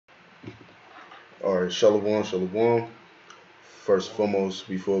All right, shalom, shalom. First and foremost,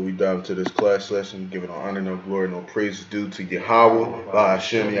 before we dive into this class lesson, giving no honor, no glory, no praise is due to Yahweh, by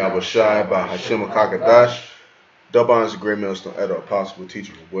Hashem Yahushai, by Hashem Kakadash. Dubon is a great millstone, at our possible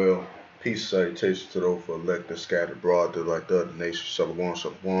teacher as well. Peace, salutations to those who elect and scattered abroad to like the other nations. Shalom,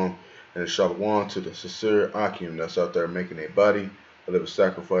 shalom. And shalom to the sincere Akim that's out there making a body, a living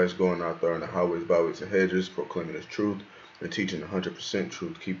sacrifice, going out there in the highways, byways, and hedges, proclaiming his truth and teaching 100%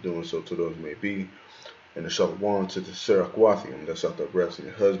 truth. Keep doing so to those who may be. And the shalom to the Seraquathium that's out there resting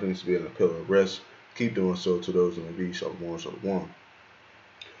your husbands, being a pillar of rest. Keep doing so to those who may be. Shalom, shalom.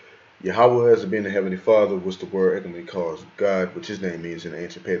 Yahweh, as being the Heavenly Father, was the word evidently calls God, which his name means in the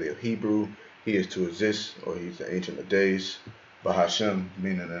ancient Paleo Hebrew. He is to exist, or he's the Ancient of Days. Bahashem,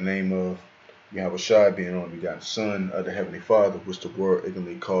 meaning the name of Yahweh Shai, being only begotten Son of the Heavenly Father, which the word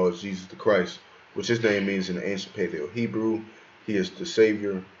evidently calls Jesus the Christ, which his name means in the ancient Paleo Hebrew. He is the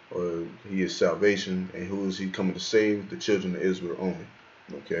Savior, or he is salvation. And who is he coming to save? The children of Israel only.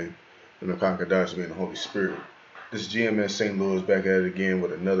 Okay? And the Kakadash being the Holy Spirit. This is GMS St. Louis back at it again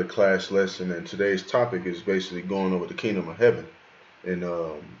with another class lesson, and today's topic is basically going over the kingdom of heaven, and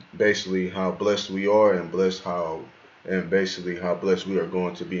basically how blessed we are, and basically how blessed we are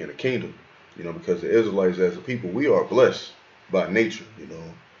going to be in the kingdom. You know, because the Israelites as a people, we are blessed by nature. You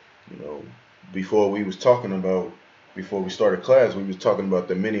know, before we started class, we was talking about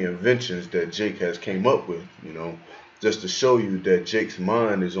the many inventions that Jake has came up with. You know, just to show you that Jake's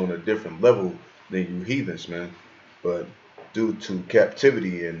mind is on a different level than you heathens, man. But due to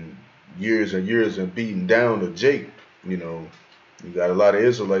captivity and years of beating down of Jake, you know, you got a lot of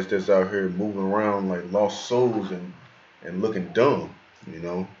Israelites that's out here moving around like lost souls and looking dumb, you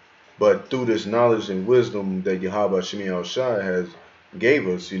know. But through this knowledge and wisdom that Yahweh Shemi Shai has gave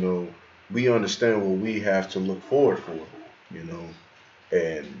us, you know, we understand what we have to look forward for, you know.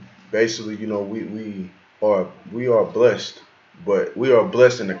 And basically, you know, we are blessed, but we are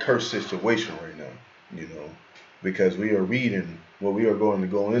blessed in a cursed situation right now, you know. Because we are reading what we are going to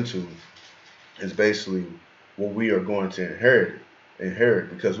go into is basically what we are going to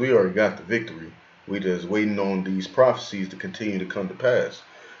inherit because we already got the victory. We just waiting on these prophecies to continue to come to pass.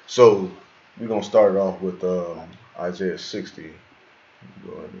 So we're gonna start it off with Isaiah 60.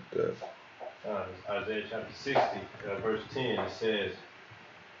 Go ahead with that. Isaiah chapter 60, verse 10, it says,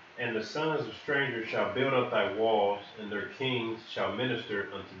 "And the sons of strangers shall build up thy walls, and their kings shall minister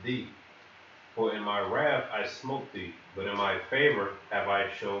unto thee. For in my wrath I smote thee, but in my favor have I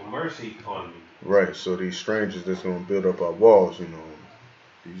showed mercy on thee." Right. So these strangers that's gonna build up our walls, you know,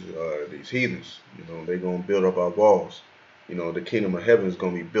 these heathens, you know, they're gonna build up our walls. You know, the kingdom of heaven is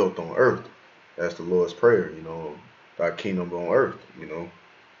gonna be built on earth. That's the Lord's prayer. You know, thy kingdom on earth. You know,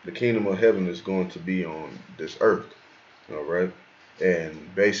 the kingdom of heaven is going to be on this earth. All right.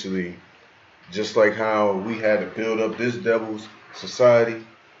 And basically, just like how we had to build up this devil's society,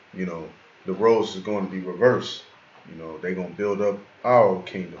 you know, the roles is going to be reversed. You know, they're going to build up our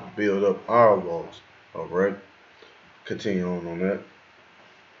kingdom, build up our walls. All right. Continue on that.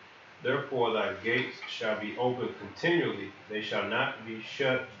 "Therefore thy gates shall be open continually, they shall not be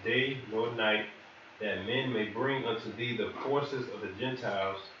shut day nor night, that men may bring unto thee the forces of the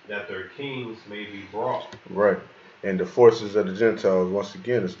Gentiles, that their kings may be brought." Right. And the forces of the Gentiles, once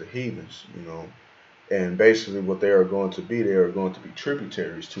again, is the heathens, you know. And basically what they are going to be, they are going to be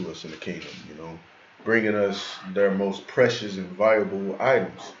tributaries to us in the kingdom, you know, bringing us their most precious and valuable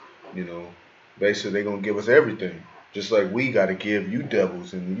items, you know. Basically, they're going to give us everything, just like we got to give you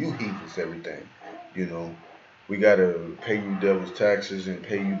devils and you heathens everything, you know. We got to pay you devils taxes and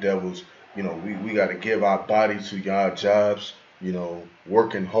pay you devils, you know, we got to give our body to y'all jobs, you know,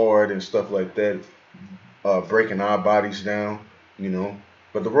 working hard and stuff like that, breaking our bodies down, you know.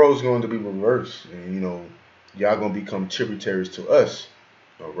 But the role's going to be reversed, and you know, y'all gonna become tributaries to us.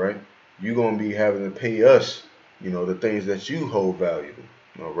 All right, you gonna be having to pay us, you know, the things that you hold valuable.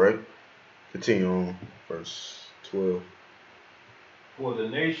 All right, continue on, verse 12. "For the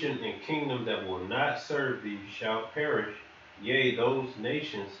nation and kingdom that will not serve thee shall perish, yea, those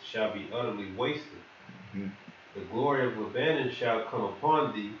nations shall be utterly wasted. Mm-hmm. The glory of Lebanon shall come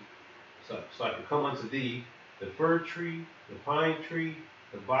upon thee, so I can come unto thee, the fir tree, the pine tree,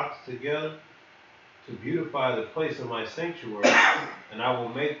 the box together, to beautify the place of my sanctuary, and I will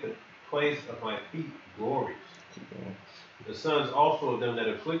make the place of my feet glorious. The sons also of them that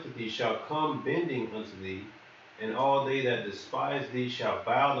afflicted thee shall come bending unto thee, and all they that despise thee shall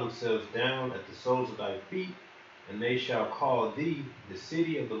bow themselves down at the soles of thy feet, and they shall call thee the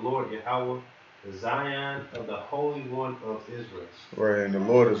city of the Lord Yahweh, the Zion of the Holy One of Israel." Right, and the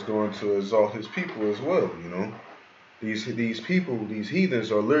Lord is going to exalt his people as well, you know. These people, these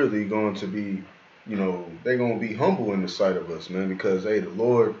heathens are literally going to be they're going to be humble in the sight of us, man, because, hey, the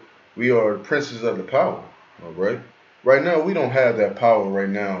Lord, we are the princes of the power, all right? Right now, we don't have that power right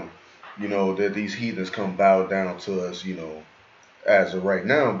now, that these heathens come bow down to us, as of right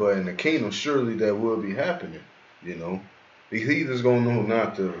now. But in the kingdom, surely that will be happening, you know. The heathens going to know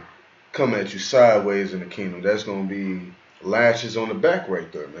not to come at you sideways in the kingdom. That's going to be lashes on the back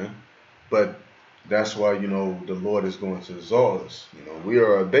right there, man. But that's why, the Lord is going to exalt us. We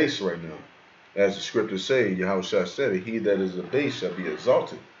are a base right now. As the scriptures say, Yahushua said it, he that is a base shall be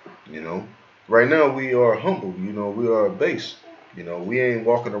exalted. Right now we are humble, we are a base. We ain't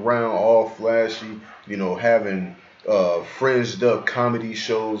walking around all flashy, having fringed up comedy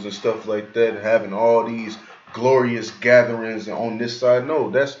shows and stuff like that, having all these glorious gatherings on this side.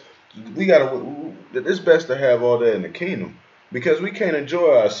 No, it's best to have all that in the kingdom, because we can't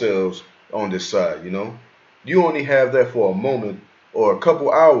enjoy ourselves on this side. You only have that for a moment or a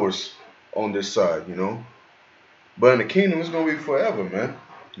couple hours on this side. But in the kingdom, it's going to be forever, man.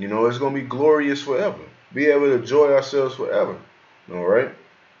 It's going to be glorious forever. Be able to enjoy ourselves forever. All right?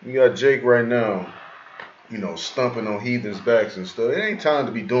 You got Jake right now, stumping on heathens' backs and stuff. It ain't time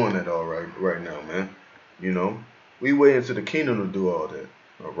to be doing that all right now, man. We wait into the kingdom to do all that.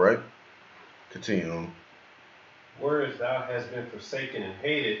 All right? Continue on. Whereas thou hast been forsaken and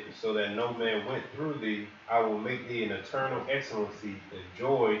hated, so that no man went through thee, I will make thee an eternal excellency, the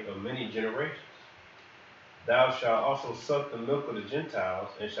joy of many generations. Thou shalt also suck the milk of the Gentiles,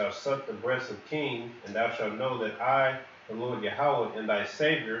 and shalt suck the breasts of kings, and thou shalt know that I, the Lord Yahweh, am thy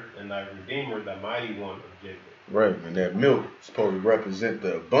Savior, and thy Redeemer, the mighty one of Jacob. Right, and that milk is supposed to represent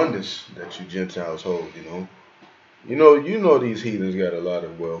the abundance that you Gentiles hold, these heathens got a lot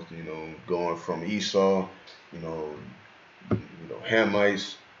of wealth, going from Esau,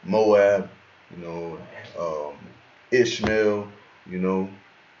 Hamites, Moab, Ishmael,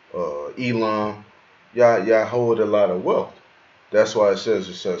 Elam. Y'all hold a lot of wealth. That's why it says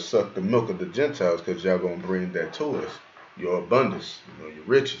it shall suck the milk of the Gentiles, because y'all gonna bring that to us. Your abundance, your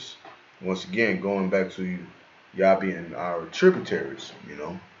riches. Once again, going back to y'all being our tributaries,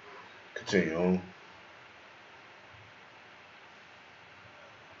 Continue on.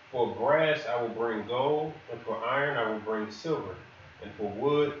 For brass I will bring gold, and for iron I will bring silver, and for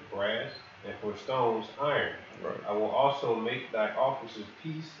wood brass, and for stones iron. Right. I will also make thy officers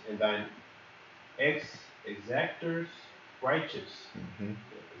peace, and thine exactors righteous. Mm-hmm.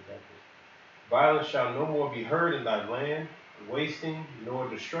 Violence shall no more be heard in thy land, wasting nor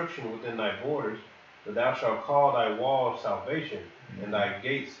destruction within thy borders, but thou shalt call thy wall salvation, and thy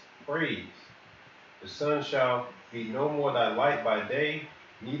gates praise. The sun shall be no more thy light by day,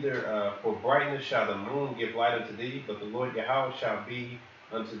 neither for brightness shall the moon give light unto thee, but the Lord Yahweh shall be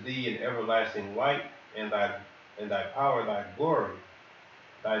unto thee an everlasting light, and thy power thy glory.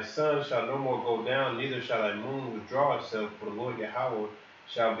 Thy sun shall no more go down, neither shall thy moon withdraw itself, for the Lord Yahweh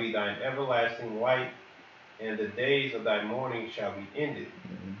shall be thine everlasting light, and the days of thy mourning shall be ended.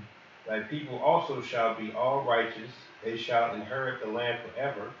 Mm-hmm. Thy people also shall be all righteous, they shall inherit the land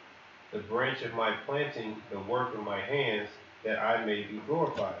forever, the branch of my planting, the work of my hands, that I may be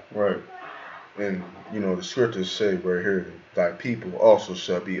glorified. Right. And, the scriptures say right here, thy people also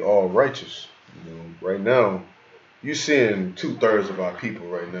shall be all righteous. Right now, you're seeing 2/3 of our people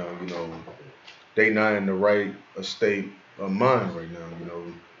right now, they not in the right state of mind right now.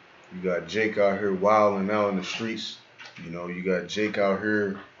 You got Jake out here wilding out in the streets. You got Jake out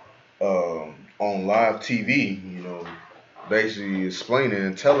here on live TV, basically explaining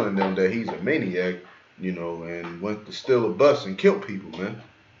and telling them that he's a maniac, and went to steal a bus and kill people, man.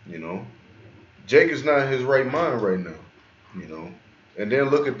 Jake is not in his right mind right now, And then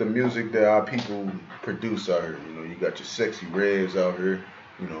look at the music that our people produce out here. You got your Sexy Reds out here.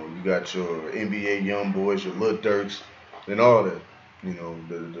 You got your NBA Young Boys, your Lil Durks, and all that.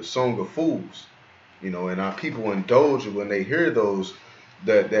 The Song of Fools. And our people indulge when they hear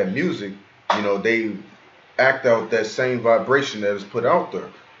that music. They act out that same vibration that is put out there.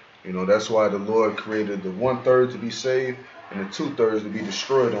 That's why the Lord created the 1/3 to be saved and the 2/3 to be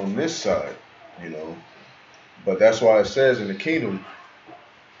destroyed on this side. But that's why it says in the kingdom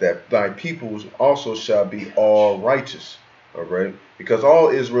that thy peoples also shall be all righteous. All right, because all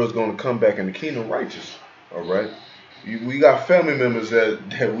Israel is going to come back in the kingdom righteous. All right, we got family members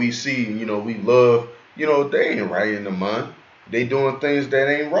that we see, we love. They ain't right in the mind. They doing things that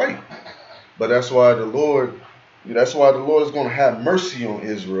ain't right. But that's why the Lord is going to have mercy on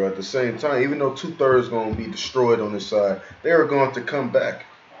Israel at the same time. Even though 2/3 going to be destroyed on this side, they are going to come back.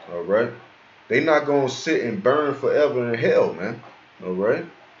 All right, they not going to sit and burn forever in hell, man. All right.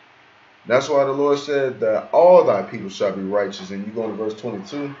 That's why the Lord said that all thy people shall be righteous. And you go to verse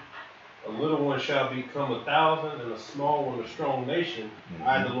 22. a little one shall become 1,000, and a small one a strong nation.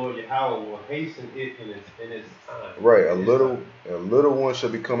 I, the Lord Yahweh, will hasten it in its time. Right, a little one shall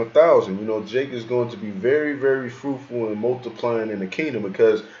become 1,000. You know, Jake is going to be very, very fruitful and multiplying in the kingdom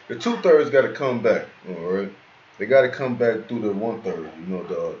because the 2/3 got to come back. All right, they got to come back through the 1/3. You know,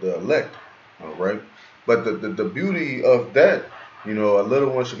 the elect. All right, but the beauty of that, you know, a little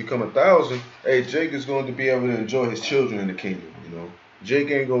one should become 1,000. Hey, Jake is going to be able to enjoy his children in the kingdom. You know,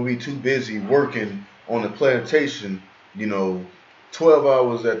 Jake ain't gonna be too busy working on the plantation. You know, 12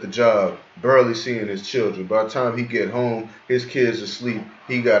 hours at the job, barely seeing his children. By the time he get home, his kids asleep.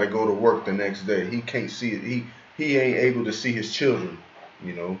 He got to go to work the next day. He can't see it. He ain't able to see his children,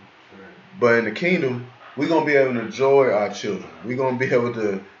 you know. But in the kingdom, we're going to be able to enjoy our children. We're going to be able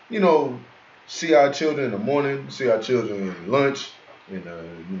to, you know, see our children in the morning, see our children in lunch, and,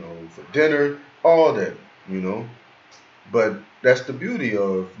 you know, for dinner, all that, you know. But that's the beauty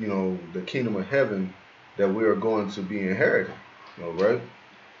of, you know, the kingdom of heaven that we are going to be inheriting. All right?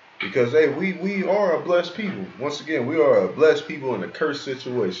 Because, hey, we are a blessed people. Once again, we are a blessed people in a cursed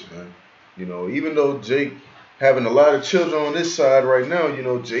situation, man. You know, even though Jake having a lot of children on this side right now, you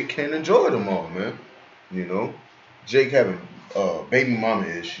know, Jake can't enjoy them all, man. You know, Jake having baby mama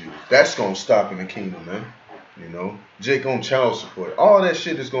issues. That's going to stop in the kingdom, man. You know, Jake on child support. All that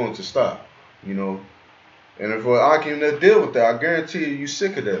shit is going to stop, you know. And if I can deal with that, I guarantee you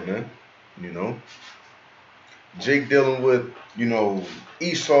sick of that, man. You know. Jake dealing with, you know,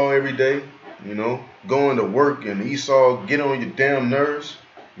 Esau every day, you know, going to work and Esau get on your damn nerves,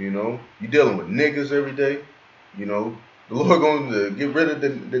 you know. You dealing with niggas every day, you know. The Lord going to get rid of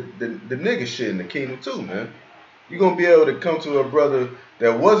the nigga shit in the kingdom too, man. You're going to be able to come to a brother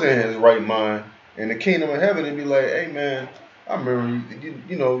that wasn't in his right mind in the kingdom of heaven and be like, hey, man, I remember,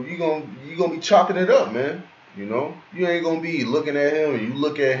 you know, you're gonna be chopping it up, man. You know, you ain't going to be looking at him and you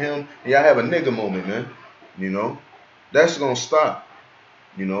look at him and y'all have a nigga moment, man. You know, that's going to stop,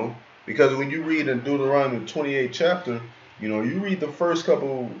 you know, because when you read in Deuteronomy 28 chapter, you know, you read the first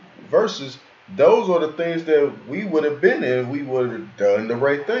couple verses, those are the things that we would have been in if we would have done the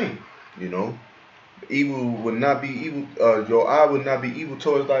right thing, you know. Evil would not be evil, your eye would not be evil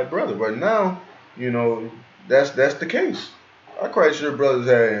towards thy brother. But now, you know, that's the case. I'm quite sure brothers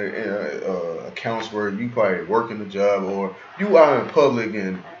had accounts where you probably working the job or you out in public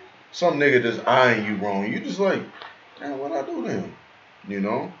and some nigga just eyeing you wrong. You just like, damn, what I do to him? You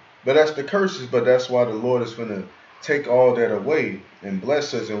know? But that's the curses, but that's why the Lord is going to take all that away and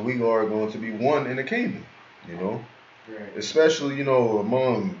bless us, and we are going to be one in the kingdom, you know? Right. Especially, you know,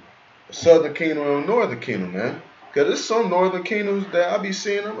 among southern kingdom and northern kingdom, man. Because there's some northern kingdoms that I be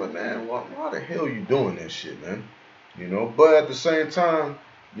seeing, I'm like, man, why the hell you doing that shit, man? You know? But at the same time,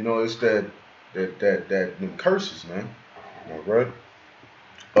 you know, it's that them curses, man. All right?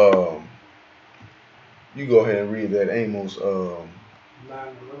 You go ahead and read that Amos. You're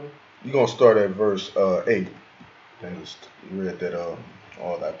gonna start at verse 8. And just read that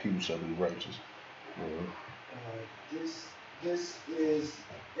all thy people shall be righteous. This is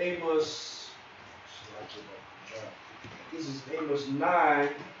Amos. This is Amos 9,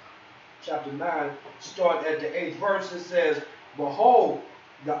 chapter 9. Start at the 8th verse. It says, "Behold,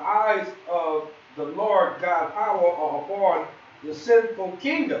 the eyes of the Lord God power are upon the sinful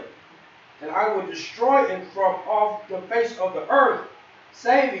kingdom, and I will destroy it from off the face of the earth,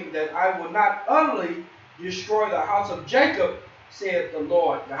 saving that I will not utterly destroy the house of Jacob, said the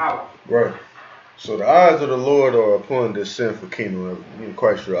Lord Yahweh." Right. So the eyes of the Lord are upon this sinful kingdom. I'm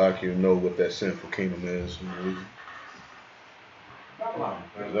quite sure I can know what that sinful kingdom is. Babylon.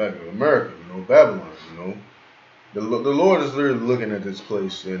 Exactly. America, you know, Babylon, you know. The Lord is literally looking at this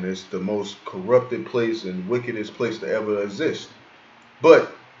place, and it's the most corrupted place and wickedest place to ever exist.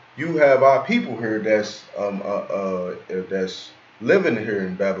 But you have our people here that's living here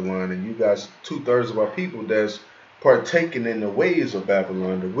in Babylon, and you got 2/3 of our people that's partaking in the ways of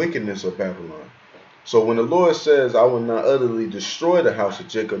Babylon, the wickedness of Babylon. So when the Lord says, I will not utterly destroy the house of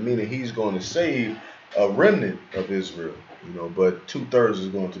Jacob, meaning he's going to save a remnant of Israel, you know, but 2/3 is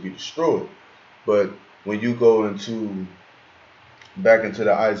going to be destroyed. But when you go back into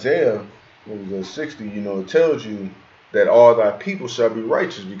the Isaiah, what was that, 60, you know, it tells you that all thy people shall be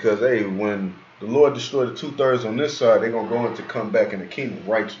righteous, because, hey, when the Lord destroyed the 2/3 on this side, they're going to come back in the kingdom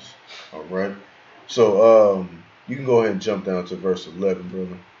righteous. All right. So you can go ahead and jump down to verse 11,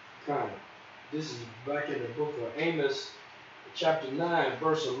 brother. Kind. This is back in the book of Amos, chapter 9,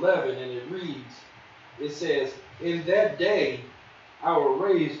 verse 11, and it reads, it says, "In that day I will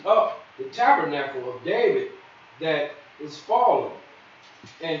raise up the tabernacle of David that is fallen,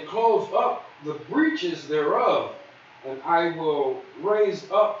 and close up the breaches thereof, and I will raise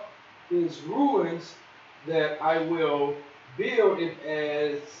up his ruins, that I will build it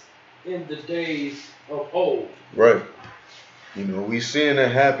as in the days of old. Right. You know, we seeing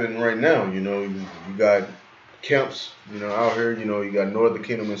that happen right now. You know, you got camps, you know, out here. You know, you got Northern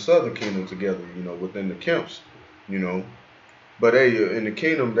Kingdom and Southern Kingdom together. You know, within the camps. You know, but hey, in the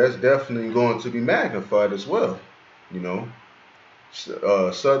kingdom, that's definitely going to be magnified as well. You know,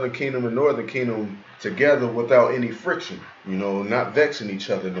 Southern Kingdom and Northern Kingdom together without any friction. You know, not vexing each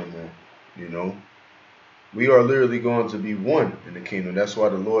other no more. You know, we are literally going to be one in the kingdom. That's why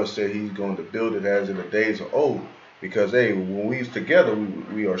the Lord said He's going to build it as in the days of old. Because hey, when we together,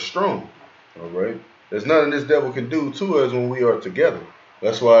 we are strong. All right. There's nothing this devil can do to us when we are together.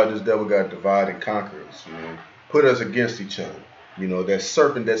 That's why this devil got divide and conquer us. You know, put us against each other. You know, that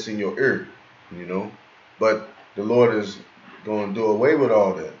serpent that's in your ear. You know, but the Lord is going to do away with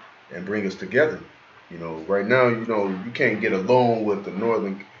all that and bring us together. You know, right now, you know, you can't get along with the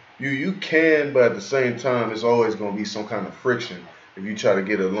northern. You can, but at the same time, it's always going to be some kind of friction if you try to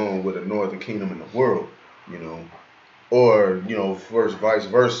get along with a northern kingdom in the world. You know, or you know, first vice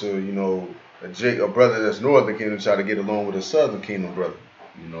versa. You know, a brother that's northern kingdom try to get along with a southern kingdom brother.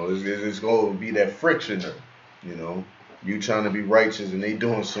 You know, it's going to be that friction there. You know, you trying to be righteous and they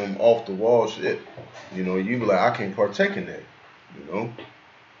doing some off the wall shit. You know, you be like, I can't partake in that. You know,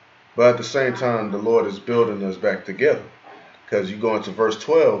 but at the same time, the Lord is building us back together. Because you go into verse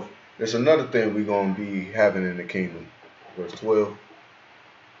 12, there's another thing we're going to be having in the kingdom. Verse 12.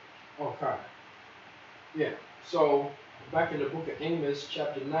 Okay. Yeah. So back in the book of Amos,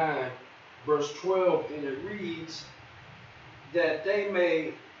 chapter 9, verse 12, and it reads that they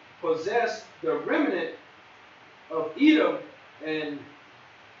may possess the remnant of Edom and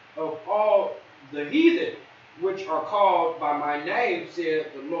of all the heathen which are called by my name,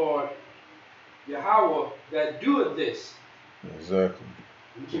 said the Lord Yahweh, that doeth this. Exactly.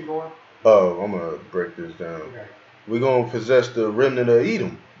 You keep going? Oh, I'm going to break this down. Okay. We're going to possess the remnant of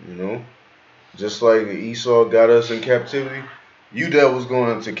Edom, you know. Just like Esau got us in captivity, you devils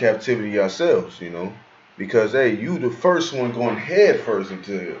going into captivity yourselves, you know. Because, hey, you the first one going head first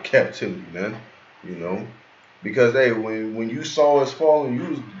into captivity, man. You know. Because, hey, when you saw us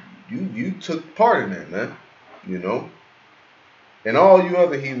falling, you took part in that, man. You know. And all you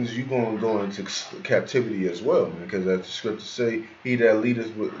other heathens, you going to go into captivity as well, man. Because as the scriptures say, he that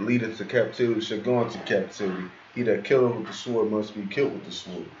leadeth to captivity shall go into captivity. He that killeth with the sword must be killed with the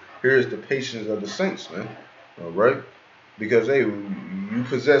sword. Here is the patience of the saints, man. All right? Because, hey, you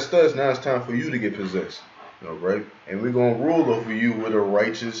possessed us, now it's time for you to get possessed. All right? And we're going to rule over you with a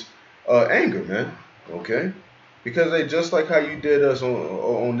righteous anger, man. Okay? Because, hey, just like how you did us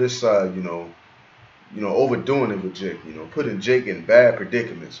on this side, you know, overdoing it with Jake, you know, putting Jake in bad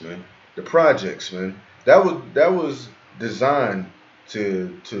predicaments, man. The projects, man. That was designed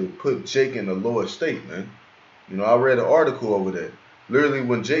to put Jake in a lower state, man. You know, I read an article over that. Literally,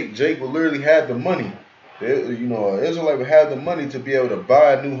 when Jake would literally have the money, you know, an Israelite would have the money to be able to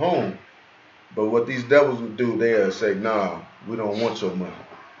buy a new home. But what these devils would do, they'll say, nah, we don't want your money.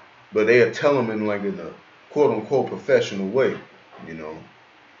 But they'll tell them in like in a quote unquote professional way, you know.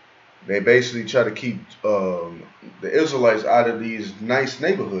 They basically try to keep the Israelites out of these nice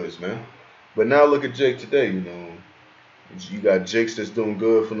neighborhoods, man. But now look at Jake today, you know. You got Jakes that's doing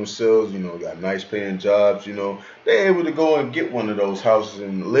good for themselves, you know, got nice paying jobs, you know. They're able to go and get one of those houses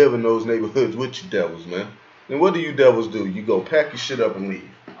and live in those neighborhoods with you devils, man. And what do you devils do? You go pack your shit up and leave.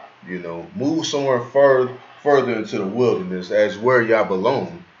 You know, move somewhere further into the wilderness as where y'all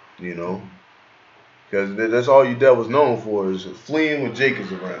belong, you know. Because that's all you devils known for is fleeing when Jake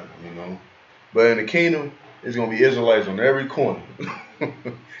is around, you know. But in the kingdom, it's going to be Israelites on every corner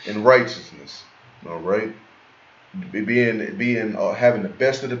in righteousness, all right? Having the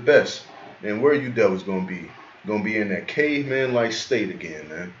best of the best. And where you devils going to be? Going to be in that caveman-like state again,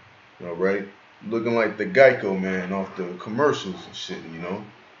 man, all right? Looking like the Geico man off the commercials and shit, you know.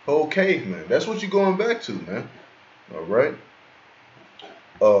 Whole caveman. That's what you're going back to, man, all right?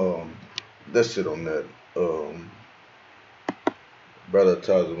 Let's sit on that. Brother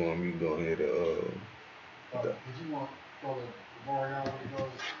Taza want me to go ahead and did you want Brother Mariano to go?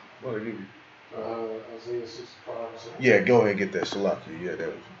 Well, give you. Isaiah 65. Yeah, go ahead and get that Salaki. Yeah, that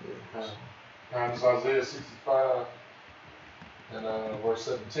was good. Now it's Isaiah 65 and verse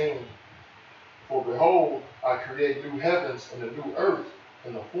 17. For behold, I create new heavens and a new earth,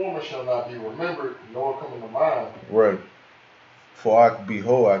 and the former shall not be remembered, nor come into mind. Right. For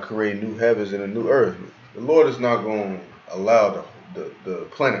behold, I create new heavens and a new earth. The Lord is not going to allow the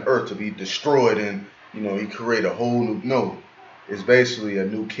planet Earth to be destroyed and, you know, He create a whole new. No, it's basically a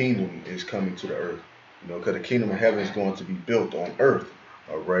new kingdom is coming to the earth. You know, because the kingdom of heaven is going to be built on earth.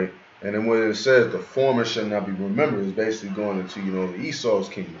 All right. And then when it says the former shall not be remembered, it's basically going into, the Esau's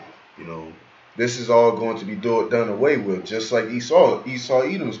kingdom. This is all going to be done away with, just like Esau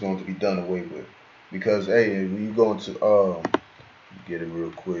Edom is going to be done away with. Because, hey, when you go into, get it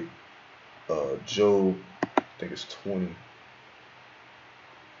real quick, Job, I think it's 20.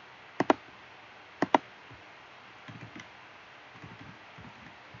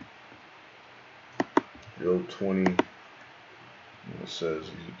 Job 20, it says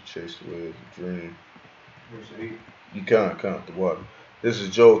he chased away as a dream. Verse 8. You can't count the water. This is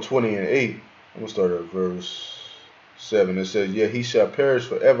Job 20 and 8. I'm going to start at verse 7. It says, "Yet he shall perish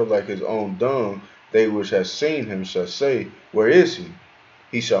forever like his own dung. They which have seen him shall say, Where is he?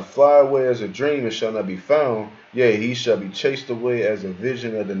 He shall fly away as a dream and shall not be found. Yea, he shall be chased away as a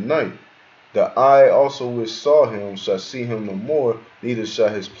vision of the night. The eye also which saw him shall see him no more, neither shall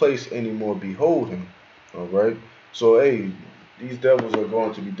his place any more behold him." All right. So, hey, these devils are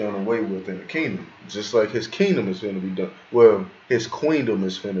going to be done away with in the kingdom. Just like his kingdom is going to be done. Well, his queendom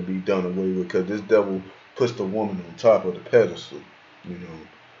is going to be done away with, because this devil puts the woman on top of the pedestal.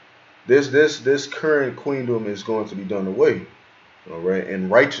 This current queendom is going to be done away. All right. And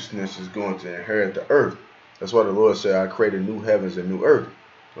righteousness is going to inherit the earth. That's why the Lord said, "I created new heavens and new earth."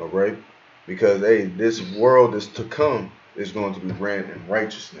 All right. Because, hey, this world is to come is going to be ran in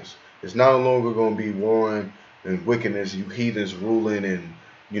righteousness. It's no longer going to be warring and wickedness, you heathens ruling, and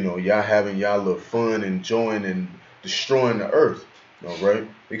y'all having y'all little fun, enjoying and destroying the earth. All right.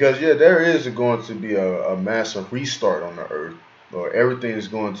 Because there is going to be a massive restart on the earth. Or everything is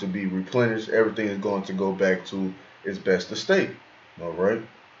going to be replenished. Everything is going to go back to its best estate. All right.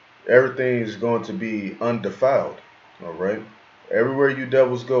 Everything is going to be undefiled. All right. Everywhere you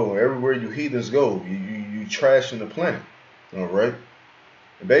devils go, everywhere you heathens go, you trashing the planet. All right.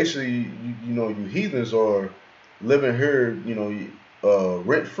 And basically, you heathens are living here,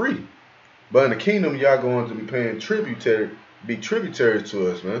 rent free. But in the kingdom, y'all going to be paying tributaries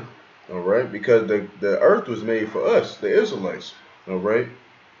to us, man. All right. Because the earth was made for us, the Israelites. All right.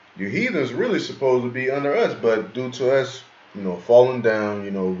 You heathens really supposed to be under us, but due to us, falling down,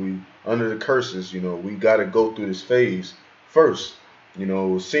 we under the curses, we got to go through this phase first.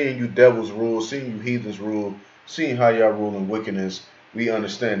 Seeing you devils rule, seeing you heathens rule, seeing how y'all rule in wickedness, we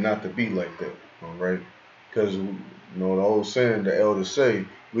understand not to be like that. All right. Because, the old saying, the elders say,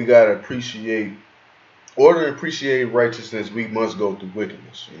 we got to appreciate righteousness, we must go through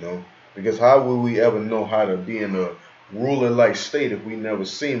wickedness, Because how will we ever know how to be in a ruler-like state if we never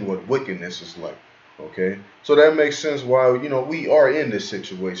seen what wickedness is like? Okay, so that makes sense why, we are in this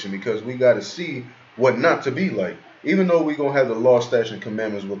situation, because we got to see what not to be like. Even though we're going to have the law, statutes, and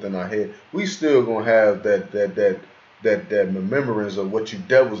commandments within our head, we still going to have that remembrance of what you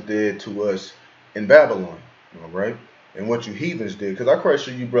devils did to us in Babylon. All right, and what you heathens did. Because I'm quite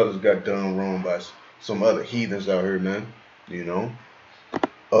sure you brothers got done wrong by some other heathens out here, man.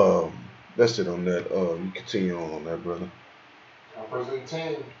 That's it on that. You continue on that, brother. Verse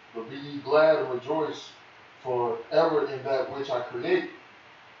 18, "But be ye glad and rejoice forever in that which I create.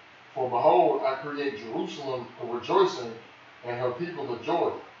 For behold, I create Jerusalem a rejoicing, and her people a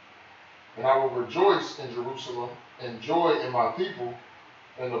joy. And I will rejoice in Jerusalem, and joy in my people.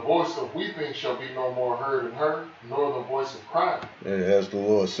 And the voice of weeping shall be no more heard in her, nor the voice of crying." And as the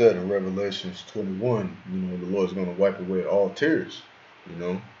Lord said in Revelations 21, the Lord's going to wipe away all tears.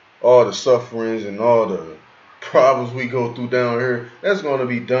 All the sufferings and all the problems we go through down here, that's going to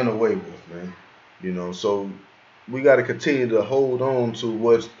be done away with, man. So we got to continue to hold on to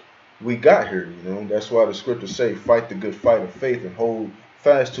what we got here. That's why the scriptures say, "Fight the good fight of faith and hold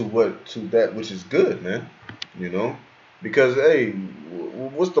fast to that which is good," man. Because, hey,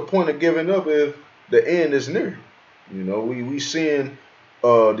 what's the point of giving up if the end is near? We seeing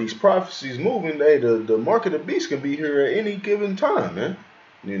these prophecies moving. Hey, the mark of the beast can be here at any given time, man.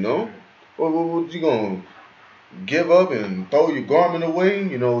 What you gonna give up and throw your garment away?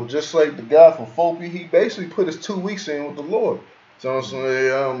 Just like the guy from Fopi, he basically put his 2 weeks in with the Lord. So I'm saying,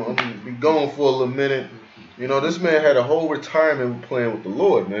 hey, I'm gonna be gone for a little minute. This man had a whole retirement plan with the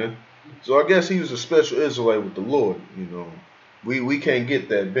Lord, man. So I guess he was a special Israelite with the Lord. We can't get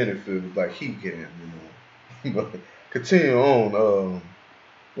that benefit like he can. But continue on.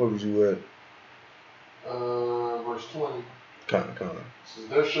 What was you at? Verse 20. Kind of. Says,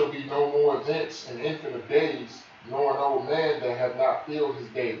 "There shall be no more events and infinite days, nor an old man that have not filled his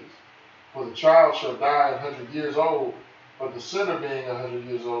days. For the child shall die 100 years old, but the sinner being 100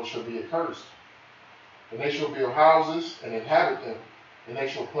 years old shall be accursed. And they shall build houses and inhabit them, and they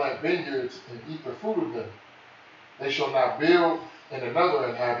shall plant vineyards and eat the fruit of them. They shall not build and another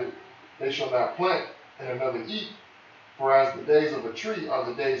inhabit, they shall not plant and another eat. For as the days of a tree are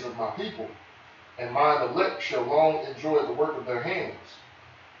the days of my people, and mine elect shall long enjoy the work of their hands.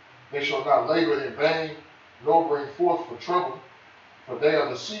 They shall not labor in vain, nor bring forth for trouble, for they are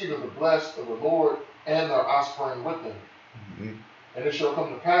the seed of the blessed of the Lord, and their offspring with them. Mm-hmm. And it shall come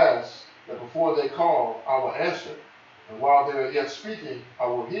to pass that before they call, I will answer, and while they are yet speaking, I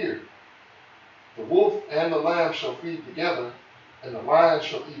will hear. The wolf and the lamb shall feed together, and the lion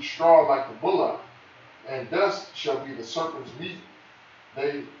shall eat straw like the bullock, and dust shall be the serpent's meat.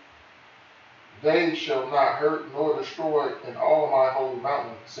 They shall not hurt nor destroy in all my holy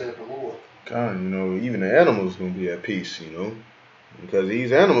mountain, saith the Lord. God, even the animals gonna be at peace, because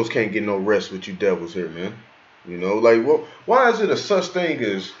these animals can't get no rest with you devils here, man. Like, why is it a such thing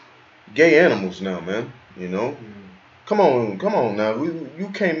as gay animals now, man? Come on now, you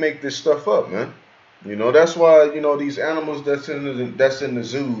can't make this stuff up, man. That's why these animals that's in the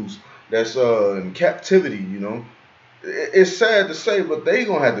zoos, that's in captivity, it's sad to say, but they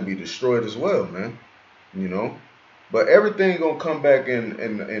gonna have to be destroyed as well, man. But everything gonna come back in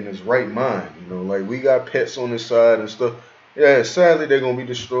its right mind, like we got pets on this side and stuff. Yeah, sadly they're gonna be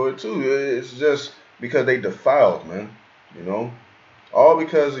destroyed too. It's just because they defiled, man. All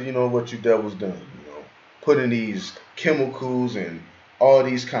because of what you devils done. Putting these chemicals and all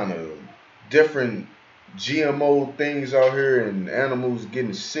these kind of different GMO things out here, and animals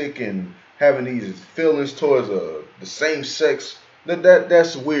getting sick and having these feelings towards the same sex.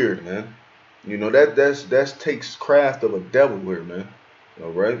 That's weird, man. That takes craft of a devil here, man.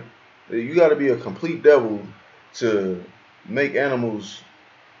 All right, you got to be a complete devil to make animals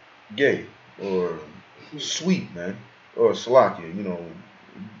gay or sweet, man, or Salakia.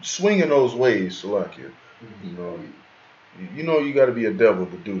 Swinging those ways, Salakia. You got to be a devil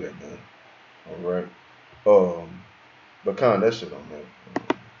to do that, man. All right. But that shit on that.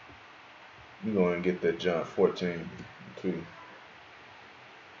 You go and get that John 14 too.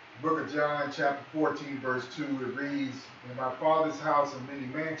 Book of John, chapter 14, verse 2, it reads, "In my Father's house are many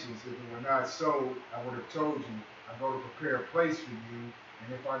mansions. If it were not so, I would have told you. I go to prepare a place for you.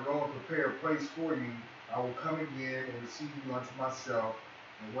 And if I go and prepare a place for you, I will come again and receive you unto myself.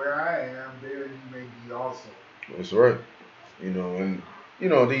 And where I am, there you may be also." That's right. And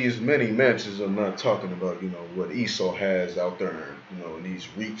these many mansions are not talking about, what Esau has out there, in these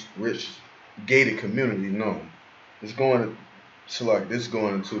rich, gated communities. No. It's going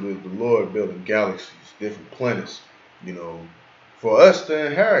into the Lord building galaxies, different planets, for us to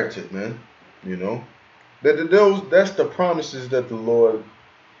inherit it, man. That's the promises that the Lord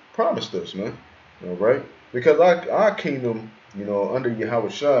promised us, man. All right? Because our kingdom, under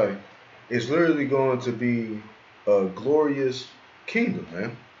Yahushua, is literally going to be a glorious kingdom,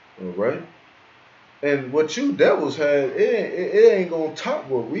 man. All right? And what you devils had, it ain't going to top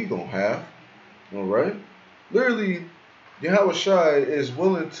what we going to have. All right? Literally, Yahushua is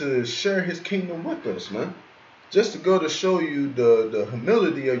willing to share his kingdom with us, man. Just to go to show you the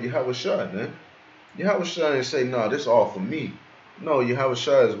humility of Yahushua, man. Yahushua ain't say, "No, this all for me." No,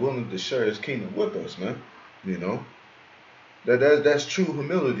 Yahushua is willing to share his kingdom with us, man. That's true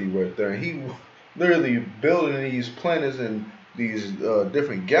humility right there. And he literally building these planets and these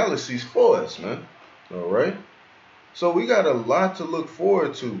different galaxies for us, man. All right. So we got a lot to look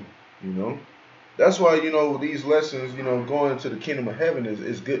forward to, That's why, these lessons, going to the kingdom of heaven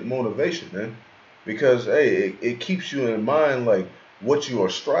is good motivation, man. Because, hey, it keeps you in mind, like, what you are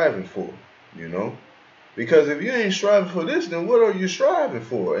striving for, Because if you ain't striving for this, then what are you striving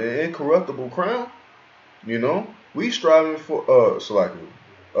for? An incorruptible crown? We striving for, Salakia,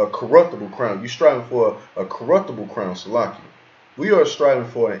 a corruptible crown. You striving for a corruptible crown, Salakia. We are striving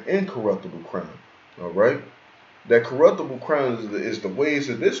for an incorruptible crown, all right? That corruptible crown is the ways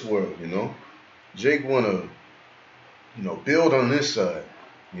of this world, Jake want to, build on this side,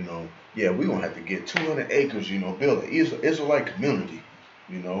 Yeah, we're going to have to get 200 acres, build an Israelite community,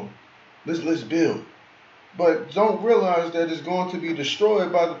 Let's build. But don't realize that it's going to be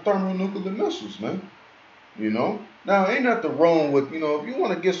destroyed by the thermonuclear missiles, man. Now, ain't nothing wrong with, if you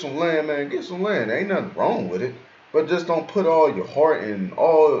want to get some land, man, get some land. Ain't nothing wrong with it. But just don't put all your heart and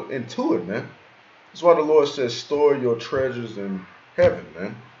all into it, man. That's why the Lord says, store your treasures in heaven,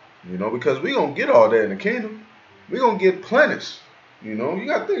 man. Because we going to get all that in the kingdom. we going to get planets. You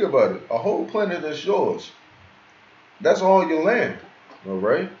got to think about it. A whole planet that's yours. That's all your land. All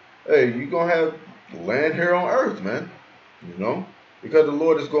right? Hey, you're going to have land here on earth, man. Because the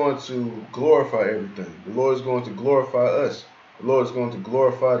Lord is going to glorify everything. The Lord is going to glorify us. The Lord is going to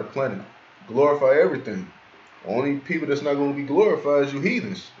glorify the planet. Glorify everything. Only people that's not going to be glorified is you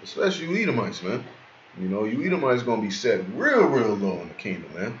heathens. Especially you Edomites, man. You Edomites going to be set real low in the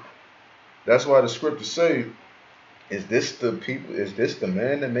kingdom, man. That's why the scriptures say Is this the people? Is this the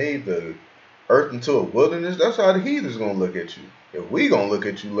man that made the earth into a wilderness? That's how the heathen's gonna look at you. If we gonna look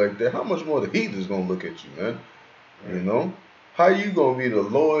at you like that, how much more the heathen's gonna look at you, man? Right. You know, how you gonna be the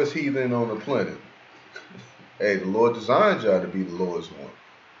lowest heathen on the planet? Hey, the Lord designed y'all to be the lowest one.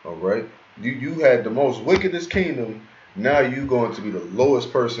 All right, you had the most wickedest kingdom. Now you going to be the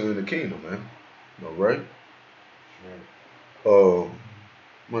lowest person in the kingdom, man. All right. Right.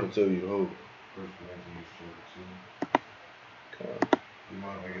 I'm gonna tell you the whole. 1 Corinthians chapter 2. You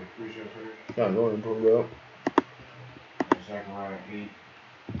mind if I get a precept first? Nah, go ahead and pull it up. Zechariah 8.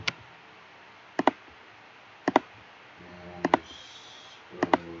 And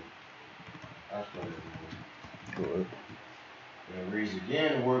I started at Go ahead. and it reads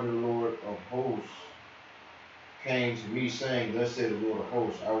again, the word of the Lord of hosts came to me, saying, Thus said the Lord of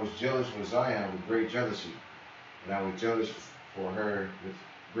hosts, I was jealous for Zion with great jealousy, and I was jealous for her with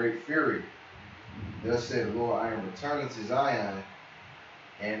great fury. Thus said the Lord, I am returning to Zion,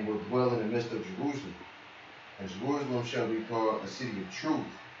 and will dwell in the midst of Jerusalem. And Jerusalem shall be called a city of truth,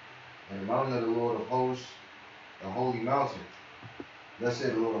 and the mountain of the Lord of hosts, a holy mountain. Thus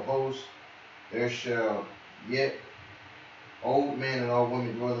said the Lord of hosts, there shall yet old men and all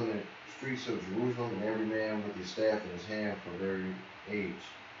women dwell in the streets of Jerusalem, and every man with his staff in his hand for very age.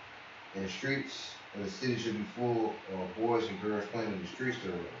 And the streets of the city shall be full of boys and girls playing in the streets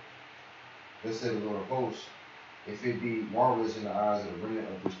thereof. Thus said the Lord of hosts, if it be marvelous in the eyes of the remnant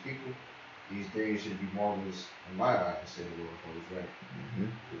of this people, these days should be marvelous in my eyes, said the Lord of hosts, right?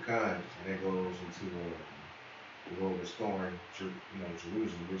 Because, and that goes into the Lord restoring,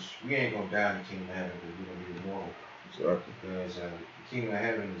 Jerusalem, which we ain't gonna die in the kingdom of heaven, because we're gonna be immortal. Exactly. Because the kingdom of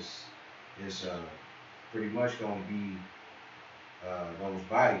heaven is pretty much gonna be those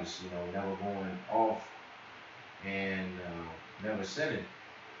bodies, never going off and never sinning.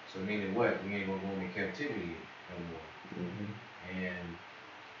 So meaning what? We ain't gonna go into captivity no more. And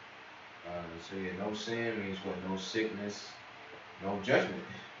so yeah, no sin means what? No sickness, no judgment.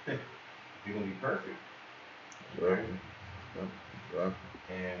 You're gonna be perfect. Right. Right.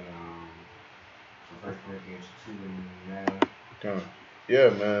 And so 1 Corinthians 2:9. Yeah,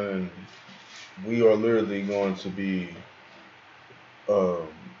 man, and we are literally going to be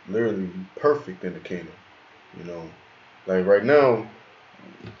literally perfect in the kingdom. Like right now,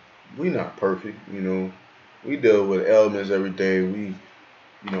 we not perfect. We deal with elements every day. You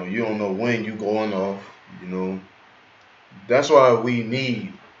don't know when you going off. That's why we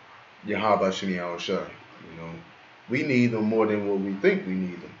need Yahweh Shemi Yahushua. We need them more than what we think we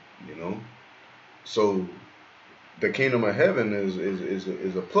need them. So the kingdom of heaven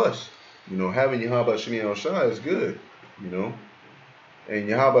is a plus. Having Yahweh Shemi Yahushua is good. And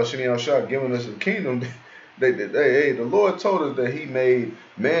Yahweh Shemi Yahushua giving us the kingdom. The Lord told us that He made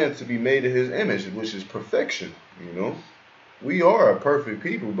man to be made in His image, which is perfection. We are a perfect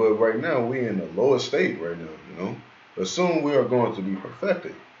people, but right now we in the lowest state right now. But soon we are going to be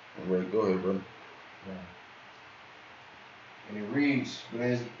perfected. All right, go ahead, brother. Yeah. And it reads, but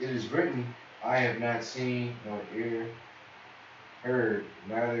as it is written, I have not seen nor ear heard,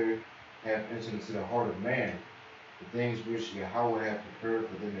 neither have entered into the heart of man, the things which Yahweh hath prepared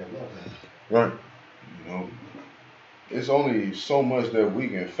for them that love Him. Right. It's only so much that we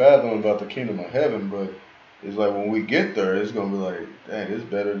can fathom about the kingdom of heaven, but it's like when we get there, it's gonna be like, dang,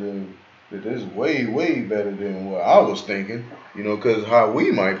 this is way, way better than what I was thinking. Because how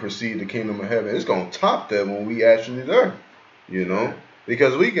we might perceive the kingdom of heaven, it's gonna top that when we actually there.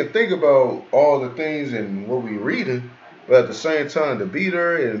 Because we can think about all the things and what we reading, but at the same time, to be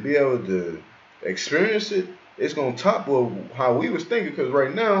there and be able to experience it, it's gonna top how we was thinking. Because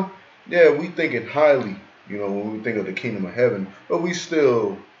right now, yeah, we thinking highly, when we think of the kingdom of heaven, but we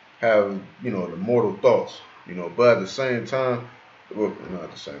still have, the mortal thoughts, but at the same time, well, not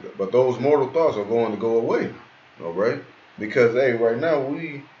at the same time, but those mortal thoughts are going to go away, all right? Because, hey, right now,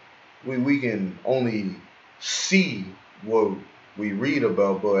 we can only see what we read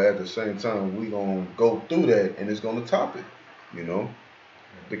about, but at the same time, we going to go through that, and it's going to top it,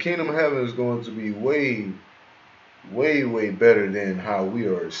 The kingdom of heaven is going to be way, way, way better than how we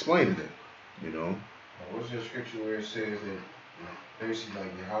are explaining it, What's the scripture where it says that basically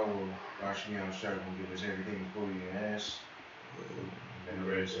like Yahweh Shemi Yahushua gonna give us everything before we even ask? And the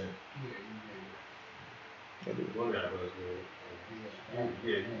rest one guy was good.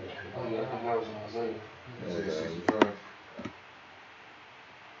 Yeah, I think that was in Isaiah. Isaiah 65.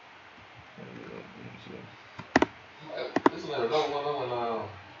 Isn't there another one in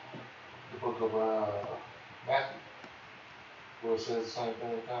the book of Matthew where it says the same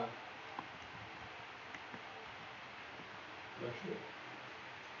thing? Not sure.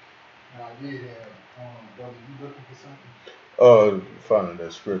 I did have, brother, you looking for something? Finding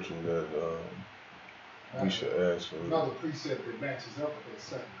that scripture that we should ask for. Another precept that matches up with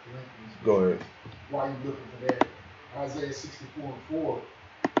that 2 Corinthians. Go ahead. While you looking for that, Isaiah 64:4,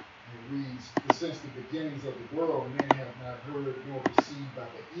 it reads, "For since the beginnings of the world, men have not heard nor perceived by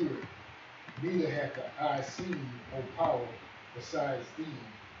the ear, neither hath the eye seen, O power, besides thee,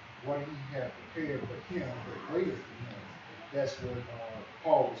 what he hath prepared for him that waiteth for him." That's what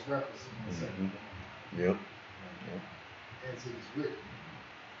Paul was referencing in the second. Yep. As it is written.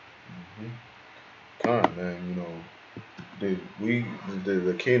 Man, you know,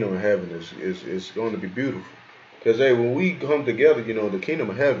 the kingdom of heaven is going to be beautiful. Because, hey, when we come together, you know, the kingdom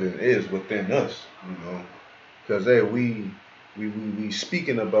of heaven is within us, you know. Because, hey, we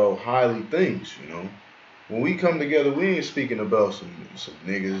speaking about highly things, you know. When we come together, we ain't speaking about some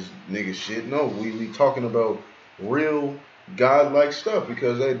niggas shit. No, we talking about real God-like stuff.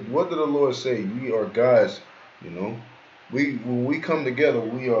 Because, hey, what did the Lord say? We are gods, you know. When we come together,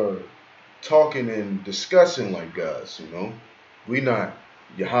 we are talking and discussing like gods, you know. We not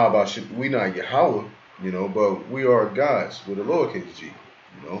Yahweh, we not Yahweh, you know, but we are gods with a lowercase g,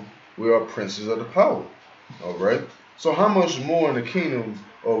 you know. We are princes of the power, all right. So how much more in the kingdom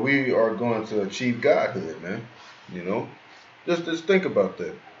are we are going to achieve godhood, man? You know, just think about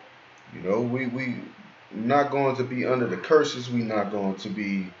that. You know, we not going to be under the curses. We not going to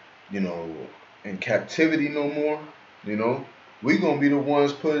be, you know, in captivity no more. You know, we gonna be the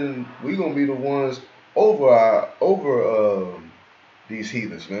ones over these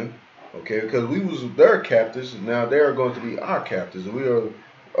heathens, man. Okay, because we was their captives, now they are going to be our captives. We are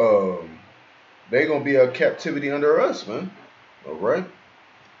they gonna be a captivity under us, man. All right.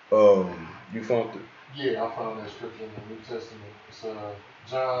 You found it? Yeah, I found that scripture in the New Testament. It's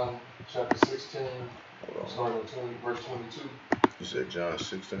John chapter 16, starting at verse 22. You said John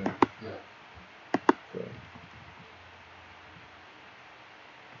 16? Yeah. Okay.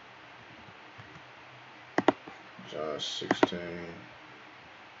 John 16.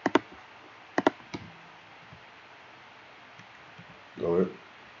 Go ahead.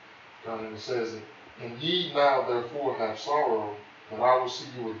 And it says, "And ye now therefore have sorrow, but I will see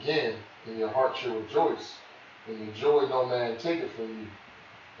you again, and your heart shall rejoice, and your joy no man taketh from you.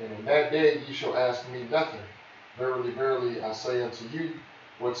 And in that day ye shall ask me nothing. Verily, verily, I say unto you,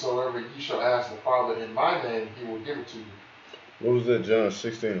 whatsoever ye shall ask the Father in my name, he will give it to you." What was that, John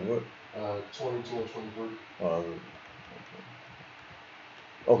 16 and what? 22 and 23.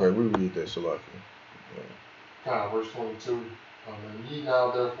 Okay, we read that, Salaki. Verse 22. "And ye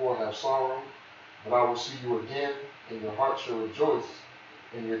now therefore have sorrow, but I will see you again, and your heart shall rejoice,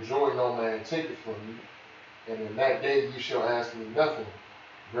 and your joy no man taketh from you. And in that day ye shall ask me nothing.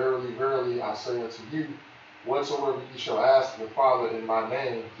 Verily, verily, I say unto you, whatsoever ye shall ask the Father in my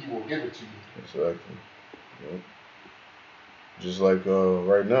name, he will give it to you." Exactly. Yep. Just like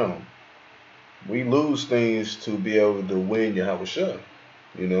right now, we lose things to be able to win Yahushua,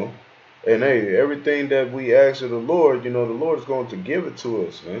 you know. And hey, everything that we ask of the Lord, you know, the Lord is going to give it to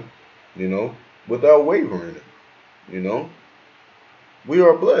us, man. You know, without wavering it. You know, we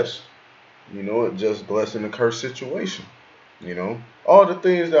are blessed. You know, it just blessed in a cursed situation. You know, all the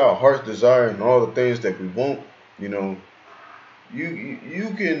things that our hearts desire and all the things that we want, you know,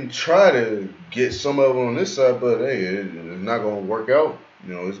 you can try to get some of it on this side, but hey, it's not gonna work out.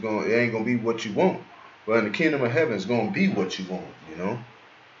 You know, it ain't gonna be what you want. But in the kingdom of heaven, it's gonna be what you want. You know,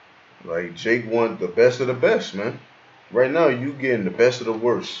 like Jake want the best of the best, man. Right now, you getting the best of the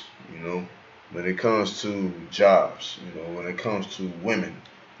worst. You know, when it comes to jobs, you know, when it comes to women,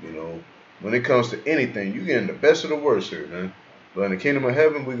 you know, when it comes to anything, you getting the best of the worst here, man. But in the kingdom of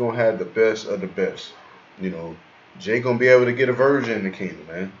heaven, we're gonna have the best of the best. You know, Jay gonna be able to get a virgin in the kingdom,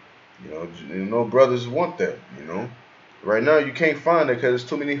 man. You know, brothers want that. You know, right now you can't find it because there's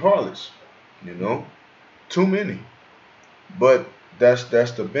too many harlots. You know, too many. But that's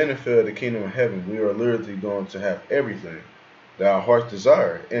the benefit of the kingdom of heaven. We are literally going to have everything that our hearts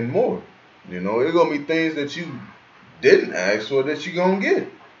desire and more. You know, it's gonna be things that you didn't ask for that you gonna get.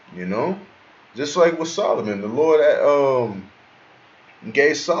 You know, just like with Solomon, the Lord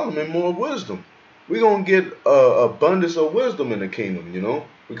gave Solomon more wisdom. We're going to get abundance of wisdom in the kingdom, you know,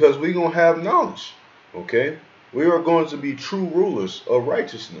 because we're going to have knowledge, okay? We are going to be true rulers of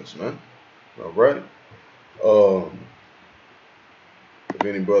righteousness, man, all right? If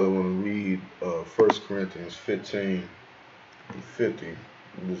any brother want to read 1 Corinthians 15 and 50,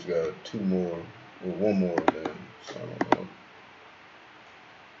 we just got two more, or one more, then, so I don't know.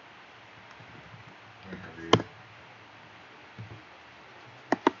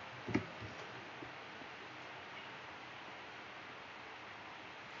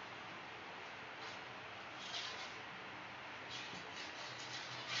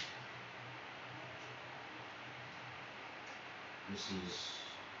 This is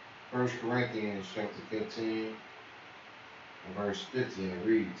 1 Corinthians chapter 15 and verse 50, and it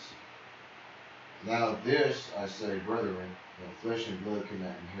reads, Now this I say, brethren, that flesh and blood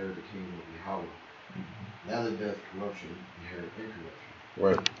cannot inherit the kingdom of Yahweh. Neither doth corruption inherit incorruption.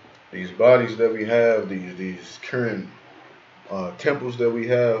 Right. These bodies that we have, these current temples that we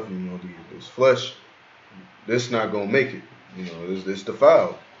have, you know, this flesh, this not gonna make it. You know, this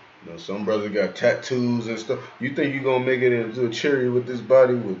defiled. You know, some brothers got tattoos and stuff. You think you're gonna make it into a chariot with this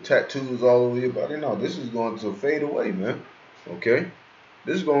body with tattoos all over your body? No, this is going to fade away, man. Okay?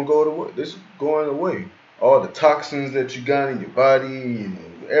 This is gonna go away. This is going away. All the toxins that you got in your body, you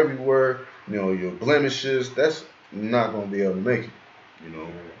know, everywhere, you know, your blemishes, that's not gonna be able to make it. You know.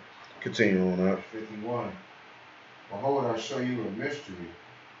 Continue on up. 51. Behold, I show you a mystery.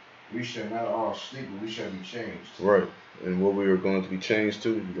 We shall not all sleep, but we shall be changed. Right. And what we are going to be changed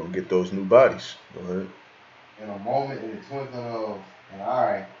to, we're going to get those new bodies. Go ahead. In a moment, in the twinkling of an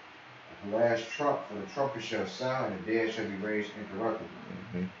eye, at the last trump, for the trumpet shall sound, and the dead shall be raised incorruptible.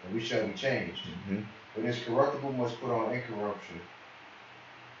 And we shall be changed. For this corruptible must put on incorruption,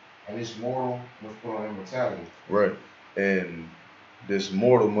 and this mortal must put on immortality. Right. And this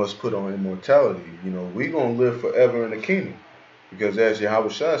mortal must put on immortality. You know, we're going to live forever in the kingdom. Because as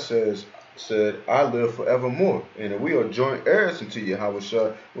Yahushua said, I live forevermore. And if we are joint heirs unto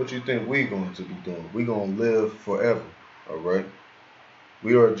Yahushua, what you think we're going to be doing? We're going to live forever. All right?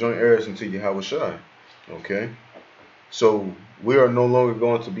 We are joint heirs unto Yahushua. Okay? So we are no longer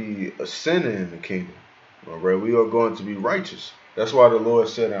going to be a sinner in the kingdom. All right? We are going to be righteous. That's why the Lord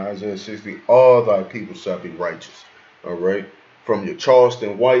said in Isaiah 60, all thy people shall be righteous. All right? From your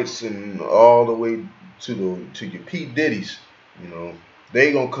Charleston Whites and all the way to your P. Diddy's. You know,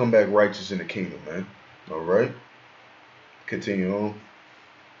 they gonna come back righteous in the kingdom, man. All right. Continue on.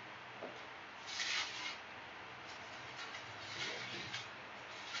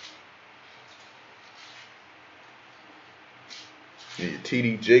 And your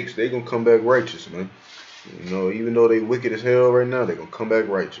TD Jakes, they gonna come back righteous, man. You know, even though they wicked as hell right now, they gonna come back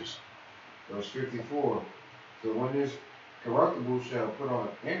righteous. Verse 54. So when this corruptible shall put on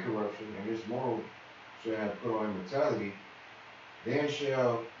incorruption, and this mortal shall have put on immortality, then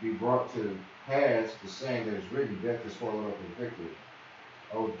shall be brought to pass the saying that is written, death is swallowed up in victory.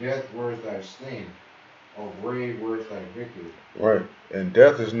 O death, where is thy sting? O grave, where is thy victory? Right. And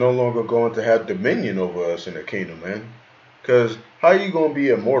death is no longer going to have dominion over us in the kingdom, man. Because how you going to be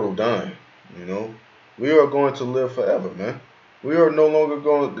immortal dying? You know? We are going to live forever, man. We are no longer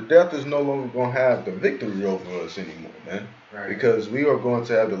going, the death is no longer going to have the victory over us anymore, man. Right. Because we are going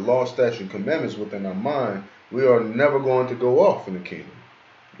to have the law, statute, and commandments within our mind. We are never going to go off in the kingdom.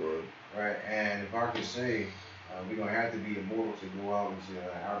 Right, and if I could say, we're going to have to be immortal to go out into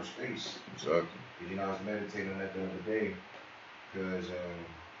outer space. Exactly. Because, you know, I was meditating on that the other day. Because,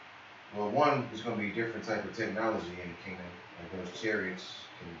 well, one, there's going to be a different type of technology in the kingdom. Like those chariots,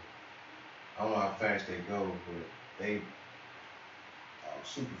 I don't know how fast they go, but they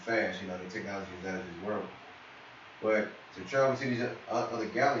super fast. You know, the technology is out of this world. But to travel to these other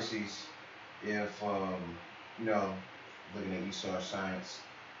galaxies, if, you know, looking at Esau science,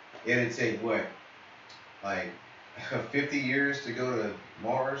 it'd take what, like 50 years to go to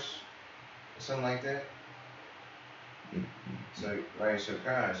Mars or something like that. So, right, so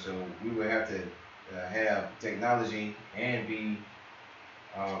we would have to have technology and be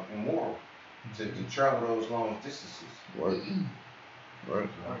immortal to travel those long distances. Right. Right.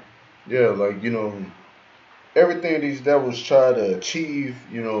 Yeah, like, you know, everything these devils try to achieve,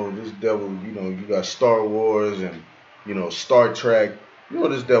 you know, this devil, you know, you got Star Wars and, you know, Star Trek. You know,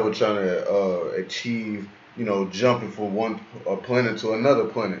 this devil trying to achieve, you know, jumping from one planet to another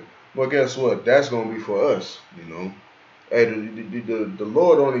planet. But guess what? That's going to be for us, you know. Hey, the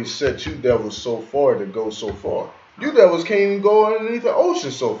Lord only set you devils so far to go so far. You devils can't even go underneath the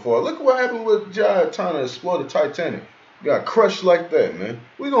ocean so far. Look at what happened with John trying to explore the Titanic. Got crushed like that, man.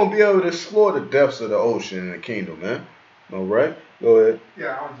 We're going to be able to explore the depths of the ocean in the kingdom, man. All right? Go ahead.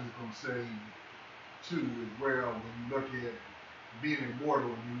 Yeah, I was just going to say, too, as well, when you look at being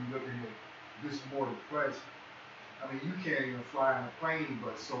immortal and you're looking at this mortal flesh, I mean, you can't even fly in a plane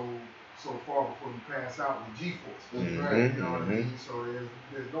but so far before you pass out with G-force. Mm-hmm, Right? You know what I mean? So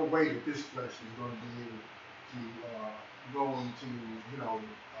there's no way that this flesh is going to be able to go into, you know,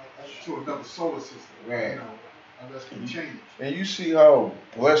 to another solar system. Right. You know, unless we change. And you see how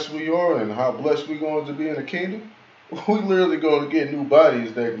blessed we are and how blessed we're going to be in the kingdom? We literally going to get new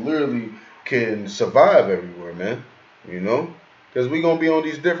bodies that literally can survive everywhere, man. You know? Because we're going to be on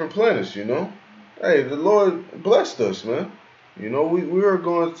these different planets, you know? Hey, the Lord blessed us, man. You know, we are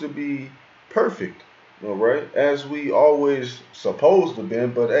going to be perfect. All right, as we always supposed to be.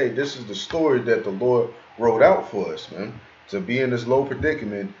 But hey, this is the story that the Lord wrote out for us, man. To be in this low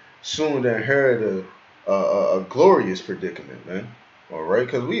predicament, soon to inherit a glorious predicament, man. All right,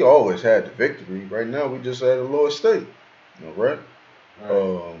 because we always had the victory. Right now, we just at a lower state. All right.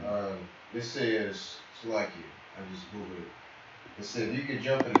 All right. This says, Salaki, I just Googled it. It said if you could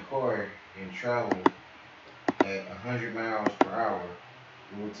jump in a car and travel at 100 miles per hour,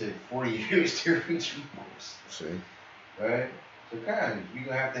 it would take 40 years to reach Mars. See. Right? So kind of, you're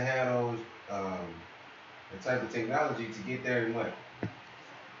gonna have to have those the type of technology to get there in what?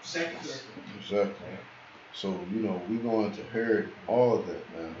 Seconds. Exactly. So, we going to inherit all of that,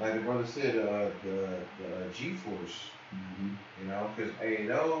 man. Like the brother said, the G-force. Because hey,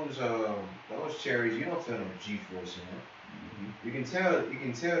 those cherries, you don't feel no G-force in them. You can tell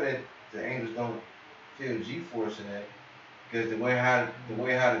that the angels don't feel G-force in that because the way how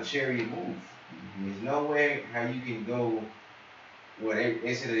the chariot move. There's no way how you can go. Well,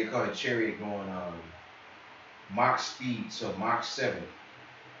 they said that they call a chariot going Mach speed, so Mach 7.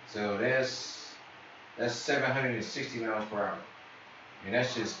 So that's 760 miles per hour, and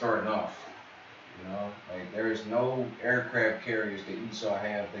that's just starting off. Like there is no aircraft carriers that Esau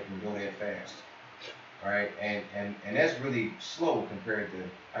have that can go that fast, right? And that's really slow compared to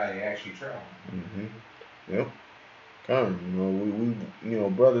how they actually travel. Yep. Kind of, we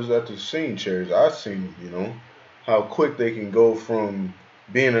brothers at the scene chariots. I've seen, how quick they can go from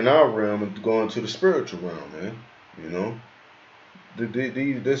being in our realm and going to the spiritual realm, man.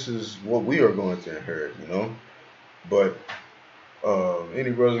 This is what we are going to inherit, But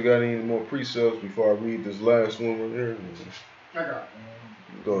any brothers got any more precepts before I read this last one right here? I got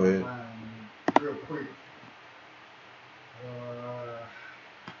one. Go ahead. Real quick.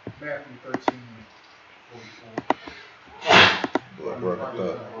 Matthew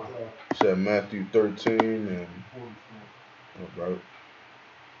 13:44. Said Matthew 13 and 44. All right.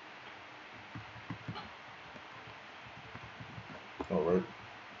 All right.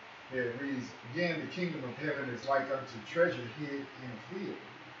 Yeah, it reads, again, the kingdom of heaven is like unto treasure hid in a field,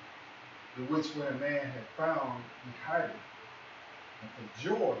 the which when a man had found, he hideth. And for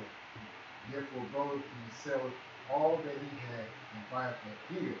joy, therefore goeth and selleth all that he had and buyeth that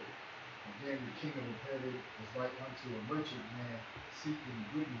field. Again, the kingdom of heaven is like unto a merchant man seeking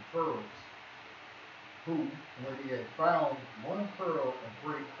goodly pearls, who, when he had found one pearl of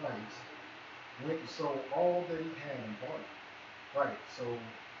great price, went and sold all that he had and bought it. Right, so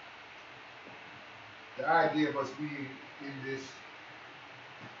the idea of us being in this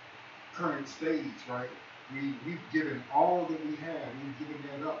current stage, right? We've given all that we have. We've given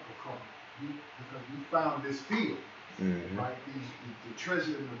that up because we found this field, right? The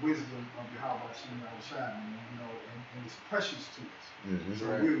treasure and the wisdom of Yahweh Shai, and it's precious to us. So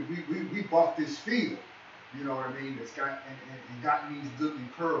right. we bought this field, you know what I mean? It's got and gotten these goodly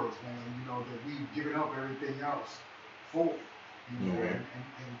pearls, man. That we've given up everything else for. And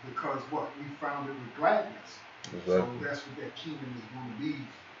because we found it with gladness. Exactly. So that's what that kingdom is going to be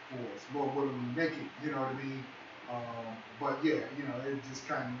for us. Lord, what do we make it? You know what I mean? But yeah, it just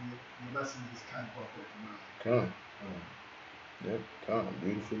kind of the lesson just kind of brought that to mind. Yep, kind of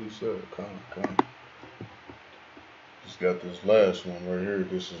beautifully said. Kind of. Just got this last one right here.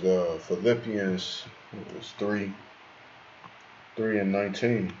 This is Philippians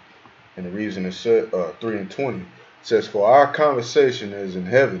 3:19, and the reason it said 3:20. It says, for our conversation is in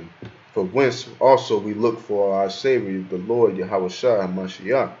heaven, for whence also we look for our Savior, the Lord Yahweh Shai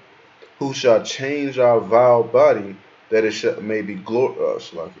Mashiach, who shall change our vile body that it may be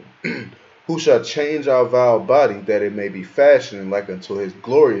who shall change our vile body that it may be fashioned like unto his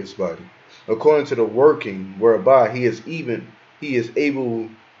glorious body, according to the working whereby he is able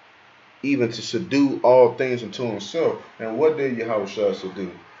even to subdue all things unto himself. And what did Yahweh Shai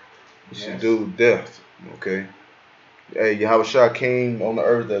subdue? He subdued death. Okay. Hey, Yahweh Shai came on the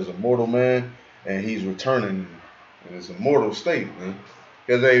earth as a mortal man, and he's returning in his immortal state, man.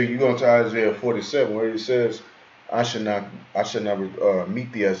 Because you go into Isaiah 47 where he says, I should not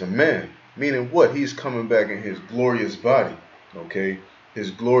meet thee as a man. Meaning what? He's coming back in his glorious body, okay?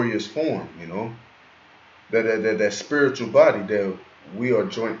 His glorious form, that spiritual body that we are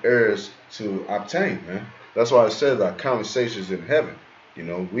joint heirs to obtain, man. That's why it says our conversations in heaven.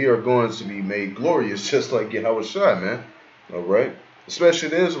 We are going to be made glorious just like Yahweh Shai, man. All right? Especially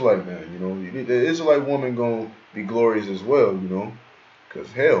the Israelite man, the Israelite woman going to be glorious as well,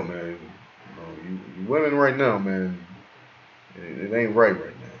 Because hell, man, you women right now, man, it ain't right now.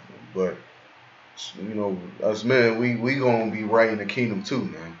 But, us men, we going to be right in the kingdom too,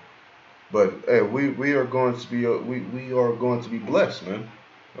 man. But, hey, we are going to be blessed, man.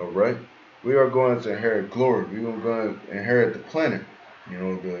 All right? We are going to inherit glory. We are going to inherit the planet, you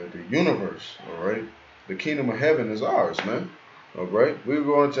know, the universe, all right? The kingdom of heaven is ours, man, all right? We're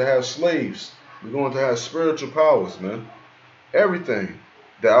going to have slaves. We're going to have spiritual powers, man. Everything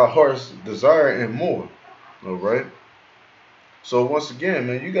that our hearts desire and more, all right? So once again,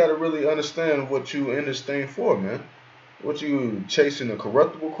 man, you got to really understand what you in this thing for, man. What you chasing, a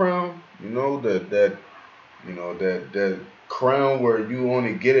corruptible crown, you know, that crown where you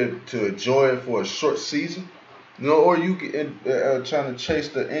only get it to enjoy it for a short season, you know, or you trying to chase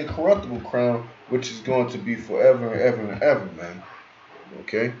the incorruptible crown, which is going to be forever and ever and ever, man.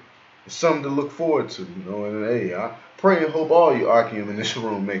 Okay, it's something to look forward to, you know. And hey, I pray and hope all you Akim in this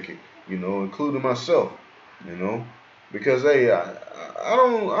room make it, you know, including myself, you know, because hey, I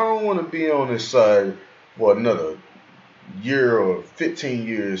don't want to be on this side for another year or 15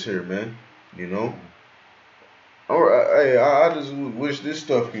 years here, man, you know. Hey, I just wish this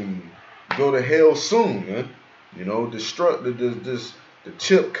stuff can go to hell soon, man. You know, the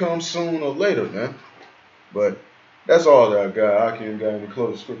chip comes soon or later, man. But that's all that I got. I can't got any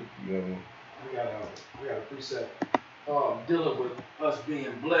close script. You know. We got a precept dealing with us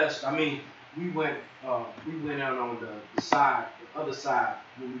being blessed. I mean, we went out on the side, the other side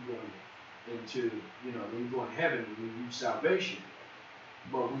when we go into, you know, when we go in heaven, when we reach salvation.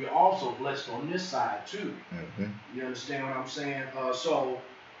 But we're also blessed on this side too. Mm-hmm. You understand what I'm saying?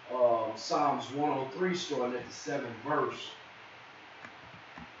 Psalms 103, starting at the 7th verse.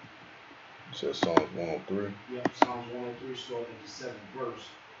 You said Psalms 103? Yep, Psalms 103, starting at the 7th verse.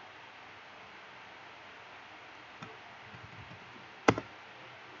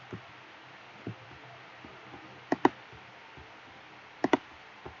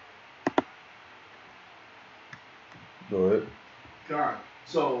 Go ahead. God.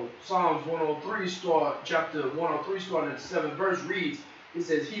 So Psalms 103, chapter 103, starting at the 7th verse reads, it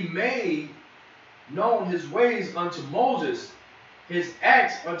says, He made known his ways unto Moses, his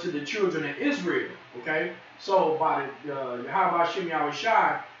acts unto the children of Israel. Okay? So by Yahweh Hashem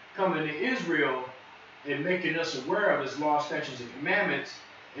Yahushua coming to Israel and making us aware of his law, statutes, and commandments,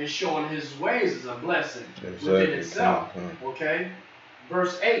 and showing his ways is a blessing within itself. Okay?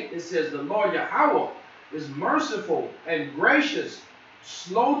 Verse 8, it says, The Lord Yahweh is merciful and gracious,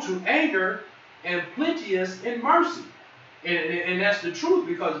 slow to anger, and plenteous in mercy. And that's the truth,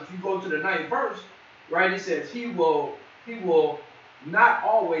 because if you go to the 9th verse, right, it says he will not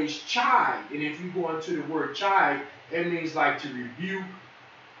always chide. And if you go into the word chide, it means like to rebuke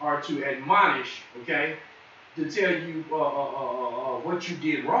or to admonish, okay, to tell you what you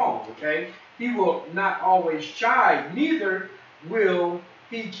did wrong, okay. He will not always chide, neither will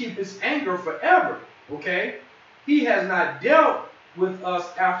he keep his anger forever, okay. He has not dealt with us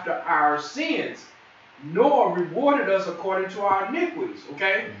after our sins, nor rewarded us according to our iniquities,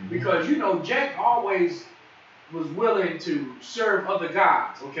 okay? Mm-hmm. Because, you know, Jack always was willing to serve other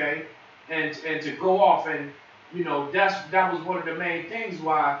gods, okay? And to go off, and, you know, that was one of the main things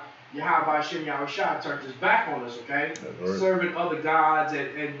why Yahweh Hashem Yahushua turned his back on us, okay? Right. Serving other gods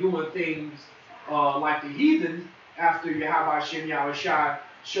and doing things like the heathen after Yahweh Hashem Yahushua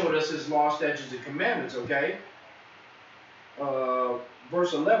showed us his law, statutes, and commandments, okay?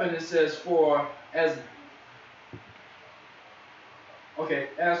 Verse 11, it says, as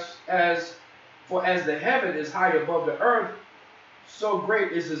the heaven is high above the earth, so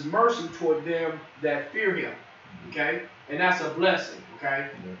great is his mercy toward them that fear him. Okay? And that's a blessing. Okay?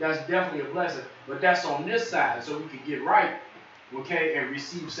 That's definitely a blessing. But that's on this side, so we can get right, okay, and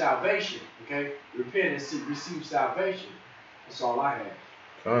receive salvation. Okay? Repent and receive salvation. That's all I have.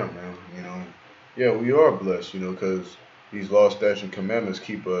 Fine, man. You know, yeah, we are blessed, you know, because these law, statutes, and commandments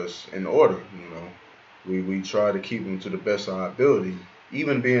keep us in order, you know. We try to keep them to the best of our ability,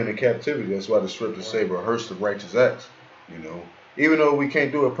 even being in captivity. That's why the scriptures say, rehearse the righteous acts, you know. Even though we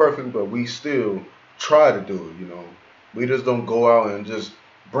can't do it perfectly, but we still try to do it, you know. We just don't go out and just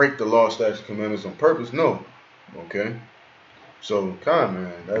break the law, statutes, and commandments on purpose. No. Okay? So,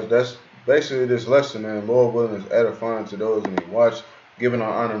 man, that's basically this lesson, man. Lord willing, is edifying to those who may watch, giving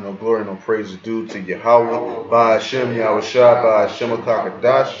our honor, no glory, no praise is due to Yahweh, by Hashem, Yahushua, by Hashem,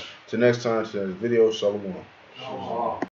 Akakadash. Till next time, to this video, Shalom.